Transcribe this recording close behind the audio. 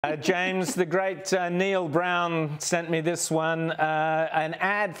James, the great Neil Brown sent me this one, an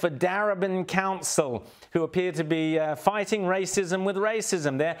ad for Darebin Council, who appear to be fighting racism with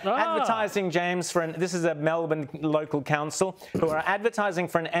racism. They're advertising, James, this is a Melbourne local council, who are advertising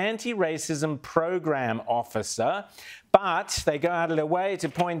for an anti-racism program officer, but they go out of their way to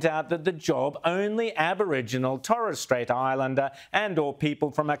point out that the job only Aboriginal, Torres Strait Islander and/or people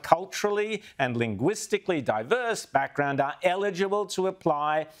from a culturally and linguistically diverse background are eligible to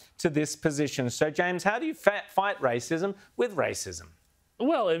apply to this position. So, James, how do you fight racism with racism?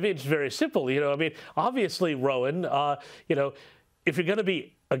 Well, it's very simple. Obviously, Rowan, if you're going to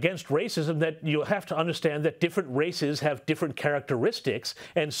be against racism, that you have to understand that different races have different characteristics,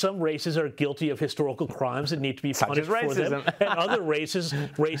 and some races are guilty of historical crimes that need to be punished for them, and other races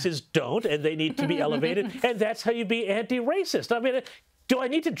don't, and they need to be elevated, and that's how you be anti-racist. Do I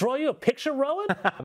need to draw you a picture, Rowan?